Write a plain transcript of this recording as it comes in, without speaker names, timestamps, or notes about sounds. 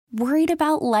Worried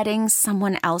about letting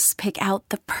someone else pick out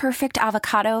the perfect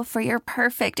avocado for your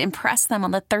perfect impress them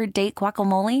on the third date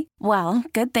guacamole? Well,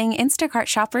 good thing Instacart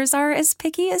shoppers are as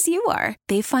picky as you are.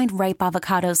 They find ripe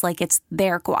avocados like it's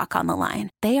their guac on the line.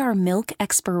 They are milk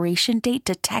expiration date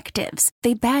detectives.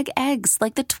 They bag eggs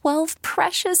like the 12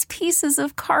 precious pieces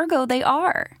of cargo they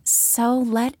are. So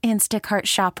let Instacart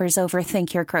shoppers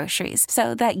overthink your groceries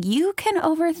so that you can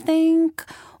overthink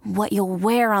what you'll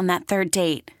wear on that third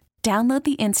date. Download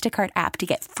the Instacart app to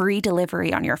get free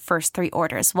delivery on your first 3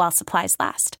 orders while supplies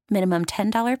last. Minimum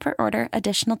 $10 per order.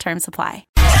 Additional terms apply.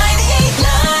 98.9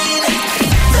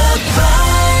 The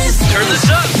Buzz. Turn this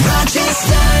up.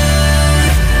 Rochester.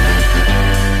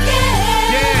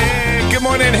 Yeah. Good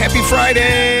morning. Happy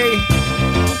Friday.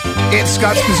 It's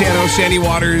Scott Spezzano, Sandy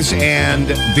Waters, and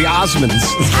the Osmonds.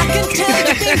 I can tell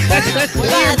you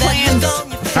What are your plans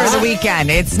for the weekend?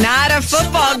 It's not a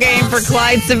football game for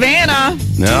Clyde-Savannah.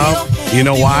 No. You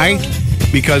know why?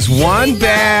 Because one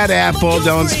bad apple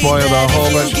don't spoil the whole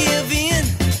bunch.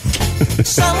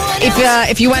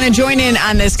 If you want to join in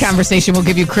on this conversation, we'll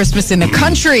give you Christmas in the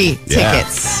Country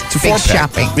tickets. It's a Big 4-pack.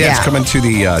 shopping. Yeah, it's coming to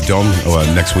the Dome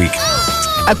next week.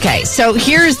 Okay, so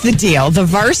here's the deal. The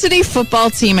varsity football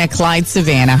team at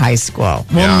Clyde-Savannah High School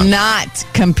will not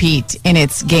compete in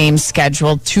its game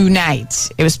scheduled tonight.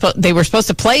 They were supposed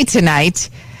to play tonight,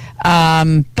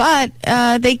 but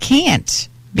they can't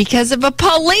because of a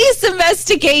police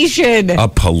investigation. A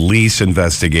police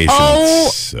investigation.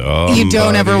 Oh, you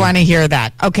don't ever Somebody. want to hear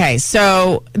that. Okay,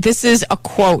 so this is a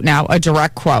quote now, a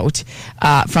direct quote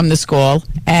from the school.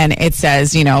 And it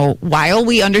says, while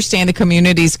we understand the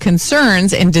community's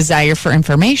concerns and desire for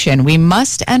information, we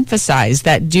must emphasize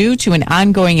that due to an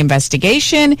ongoing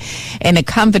investigation and the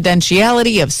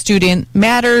confidentiality of student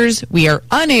matters, we are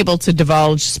unable to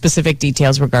divulge specific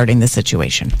details regarding the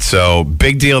situation. So,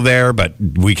 big deal there, but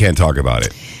we can't talk about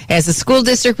it. As a school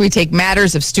district, we take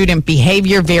matters of student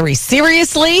behavior very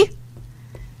seriously.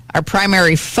 Our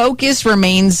primary focus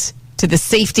remains to the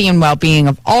safety and well-being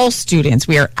of all students.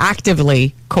 We are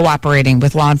actively cooperating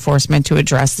with law enforcement to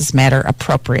address this matter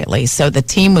appropriately. So the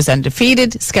team was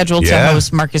undefeated, scheduled to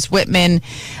host Marcus Whitman,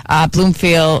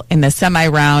 Bloomfield in the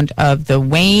semi-round of the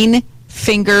Wayne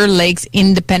Finger Lakes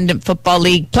Independent Football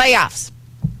League playoffs.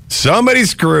 Somebody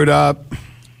screwed up.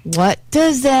 What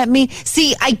does that mean?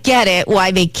 See, I get it,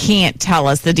 why they can't tell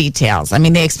us the details. I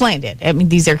mean, they explained it. I mean,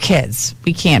 these are kids.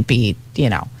 We can't be,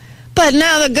 But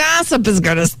now the gossip is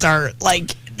going to start.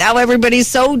 Like, now everybody's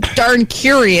so darn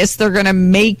curious, they're going to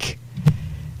make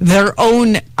their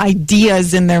own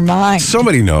ideas in their mind.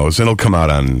 Somebody knows. It'll come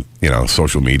out on,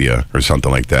 social media or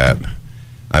something like that.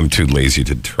 I'm too lazy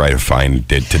to try to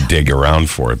to dig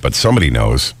around for it, but somebody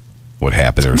knows what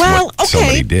happened or what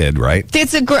somebody did, right?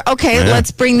 That's let's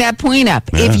bring that point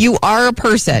up. Yeah. If you are a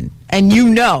person and you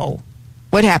know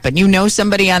what happened, you know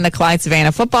somebody on the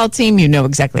Clyde-Savannah football team, you know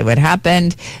exactly what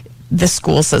happened. The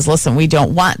school says, listen, we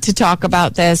don't want to talk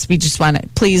about this. We just want to,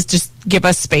 please just give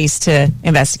us space to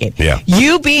investigate. Yeah.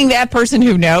 You being that person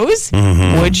who knows,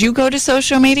 would you go to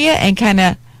social media and kind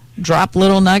of drop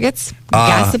little nuggets,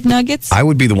 gossip nuggets? I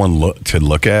would be the one to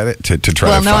look at it, to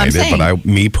try to find it. But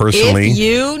me personally. If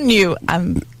you knew,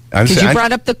 because you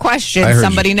brought up the question,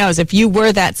 somebody knows. If you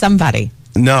were that somebody.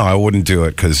 No, I wouldn't do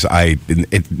it because if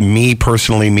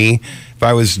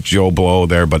I was Joe Blow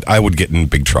there, but I would get in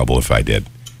big trouble if I did.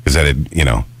 Because I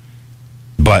did,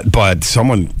 but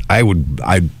someone,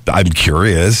 I'm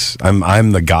curious.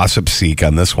 I'm the gossip seek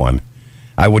on this one.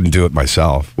 I wouldn't do it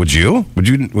myself. Would you?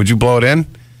 Would you blow it in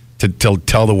to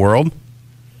tell the world?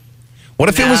 What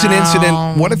if it was an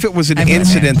incident? What if it was an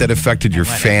incident that affected your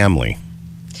family?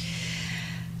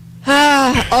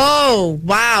 Oh,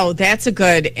 wow, that's a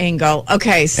good angle.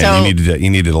 Okay, so and you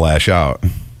needed to lash out.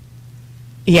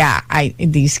 Yeah,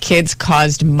 these kids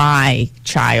caused my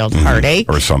child heartache.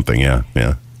 Or something, yeah.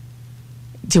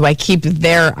 Do I keep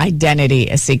their identity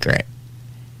a secret?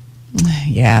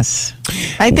 Yes.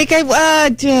 I think I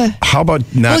would. How about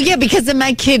not? Well, yeah, because then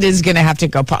my kid is going to have to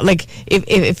go. Like,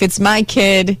 if it's my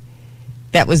kid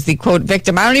that was the, quote,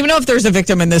 victim. I don't even know if there's a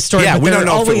victim in this story, but there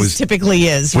always typically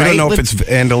is, right? We don't know if it's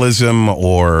vandalism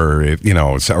or, right, we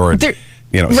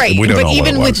don't but know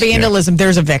even what it with vandalism,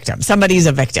 there's a victim. Somebody's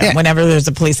a victim whenever there's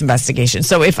a police investigation.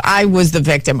 So if I was the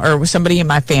victim or somebody in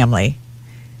my family,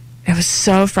 it was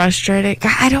so frustrating.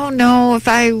 I don't know if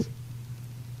I...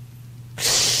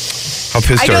 How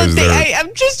pissed are you?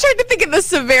 I'm just trying to think of the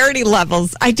severity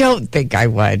levels. I don't think I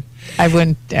would. I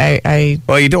wouldn't.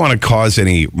 Well, you don't want to cause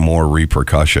any more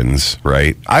repercussions,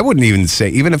 right? I wouldn't even say,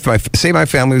 even if my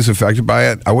family was affected by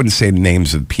it, I wouldn't say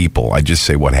names of people. I'd just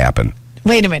say what happened.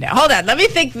 Wait a minute. Hold on. Let me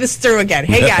think this through again.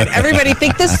 Hang on. Everybody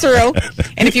think this through.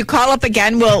 And if you call up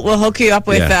again, we'll hook you up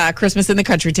with Christmas in the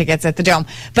Country tickets at the Dome.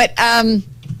 But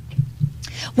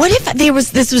what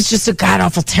if this was just a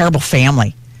god-awful, terrible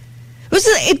family?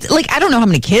 I don't know how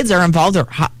many kids are involved or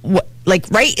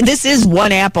right? This is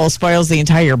one apple spoils the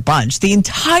entire bunch. The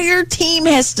entire team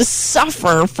has to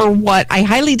suffer for what? I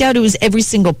highly doubt it was every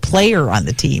single player on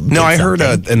the team. No, I heard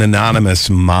an anonymous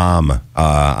mom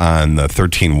on the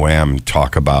 13 Wham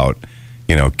talk about,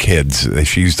 kids.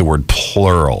 She used the word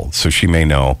plural, so she may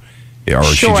know, or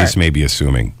she just may be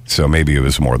assuming. So maybe it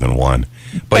was more than one.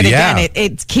 But again,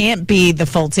 it can't be the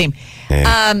full team.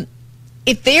 Yeah.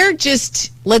 If they're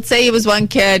just, let's say it was one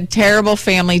kid, terrible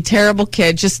family, terrible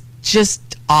kid, just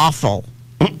awful.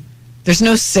 There's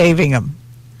no saving them.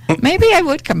 Maybe I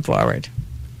would come forward.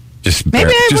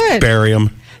 Maybe I would bury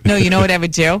them. No, you know what I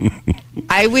would do?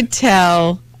 I would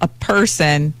tell a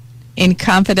person in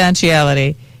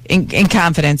confidentiality, in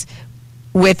confidence,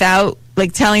 without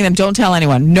telling them, don't tell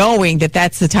anyone, knowing that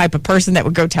that's the type of person that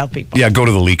would go tell people. Yeah, go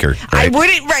to the leaker. Right? I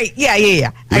wouldn't, right.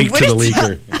 Yeah. Leak to the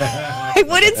leaker. I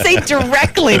wouldn't say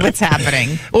directly what's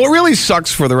happening. Well, it really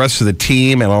sucks for the rest of the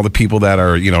team and all the people that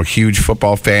are, huge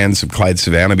football fans of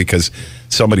Clyde-Savannah because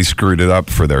somebody screwed it up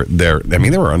for their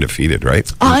they were undefeated,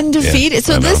 right? Undefeated.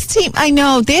 Yeah, so this team, I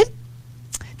know,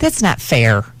 that's not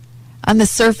fair. On the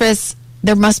surface,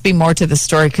 there must be more to the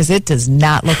story because it does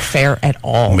not look fair at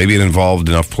all. Maybe it involved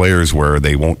enough players where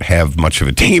they won't have much of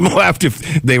a team left if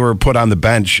they were put on the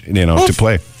bench, to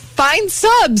play. Find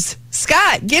subs.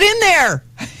 Scott, get in there.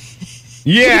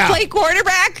 Yeah. Can you play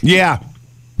quarterback? Yeah.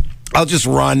 I'll just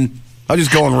run. I'll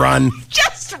just go and run.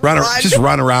 Just run around. Just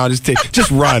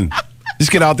run.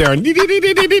 Just get out there and... Well,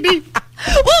 maybe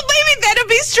that'll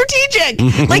be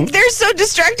strategic. They're so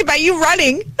distracted by you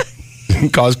running.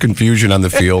 Cause confusion on the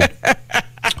field.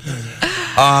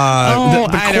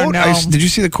 I don't know. Did you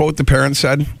see the quote the parent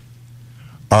said?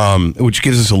 Which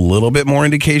gives us a little bit more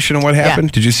indication of what happened.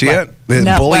 Yeah. Did you see it?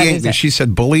 No, bullying. She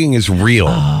said bullying is real.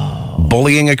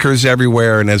 Bullying occurs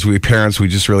everywhere, and as parents, we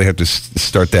just really have to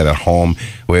start that at home.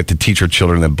 We have to teach our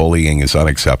children that bullying is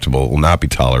unacceptable, will not be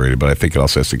tolerated, but I think it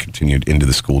also has to continue into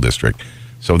the school district.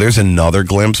 So there's another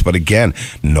glimpse, but again,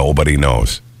 nobody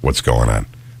knows what's going on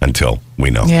until we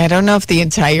know. Yeah, I don't know if the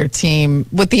entire team,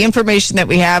 with the information that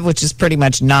we have, which is pretty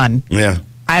much none,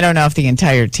 I don't know if the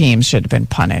entire team should have been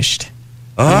punished.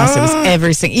 Unless it was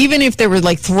every single, even if there were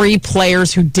 3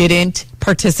 players who didn't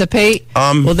participate,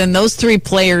 well, then those 3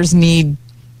 players need,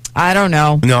 I don't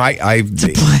know. No,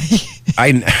 to play.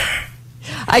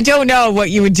 I don't know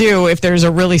what you would do if there's a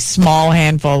really small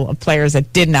handful of players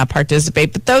that did not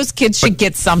participate, but those kids should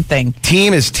get something.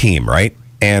 Team is team, right?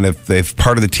 And if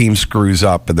part of the team screws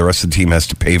up and the rest of the team has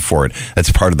to pay for it,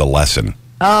 that's part of the lesson.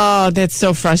 Oh, that's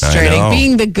so frustrating.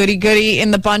 Being the goody-goody in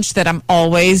the bunch, that I'm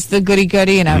always the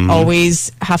goody-goody and I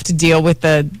always have to deal with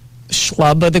the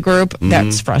schlub of the group,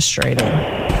 that's frustrating.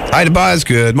 Hi, Buzz.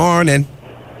 Good morning.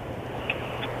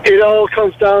 It all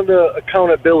comes down to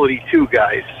accountability, too,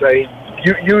 guys.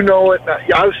 You know it.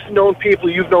 I've known people,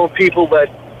 you've known people that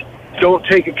don't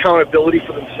take accountability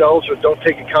for themselves or don't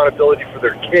take accountability for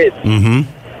their kids.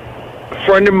 Mm-hmm. A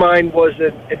friend of mine was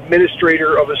an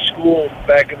administrator of a school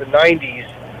back in the 90s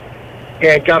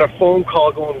and got a phone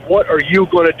call going, what are you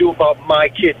going to do about my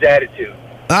kid's attitude?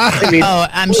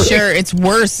 I'm sure it's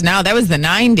worse now. That was the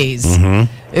 90s.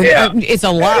 Mm-hmm. It's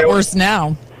a lot worse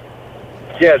now.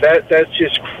 Yeah, that's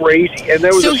just crazy. And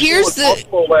there was a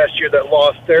school last year that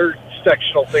lost their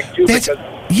sectional thing, too. That's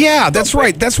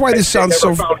right. That's why this sounds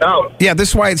so... Yeah,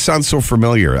 that's why it sounds so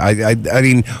familiar. I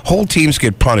mean, whole teams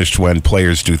get punished when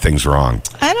players do things wrong.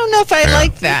 I don't know if I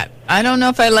like that. I don't know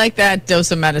if I like that dose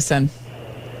of medicine.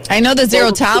 I know the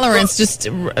zero tolerance, just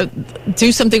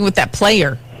do something with that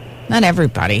player. Not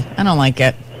everybody. I don't like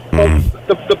it. Well,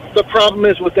 the problem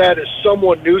is with that is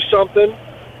someone knew something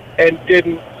and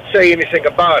didn't say anything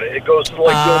about it. It goes to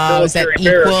the military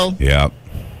equal? Yeah.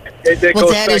 It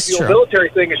goes back to the military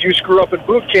thing. As you screw up in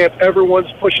boot camp,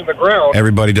 everyone's pushing the ground.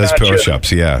 Everybody does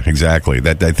push-ups. Yeah, exactly.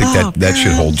 I think that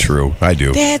should hold true. I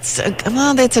do. That's a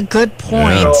good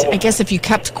point. I guess if you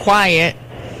kept quiet.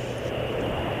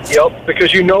 Yep,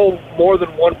 because more than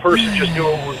one person just knew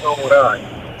what was going on.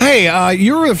 Hey,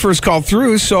 you were the first call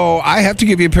through, so I have to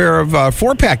give you a pair of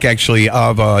 4-pack, actually,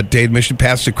 of Day Admission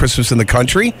Pass to Christmas in the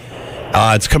Country.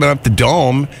 It's coming up the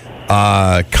Dome.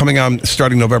 Coming on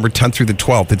starting November 10th through the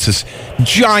 12th. It's this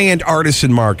giant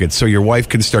artisan market, so your wife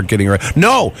can start getting ready.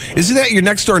 No, isn't that your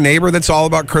next door neighbor that's all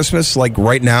about Christmas,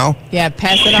 right now? Yeah,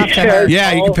 pass it off to her.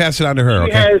 Yeah, you can pass it on to her.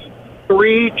 She has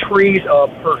 3 trees up.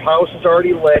 Her house is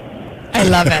already lit. I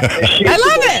love it. I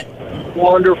love it.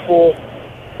 Wonderful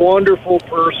wonderful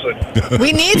person.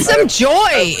 We need some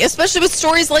joy, especially with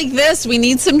stories like this. We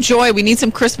need some joy. We need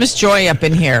some Christmas joy up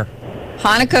in here.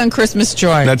 Hanukkah and Christmas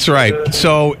joy. That's right.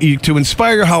 So to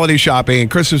inspire your holiday shopping and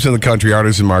Christmas in the Country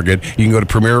Artisan Market, you can go to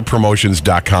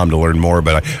premierpromotions.com to learn more,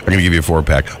 but I'm going to give you a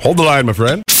 4-pack. Hold the line, my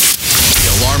friend.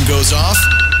 The alarm goes off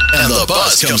and the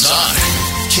buzz comes on.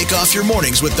 Kick off your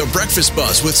mornings with the Breakfast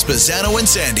Buzz with Spazzano and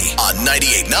Sandy on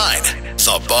 98.9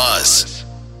 The Buzz.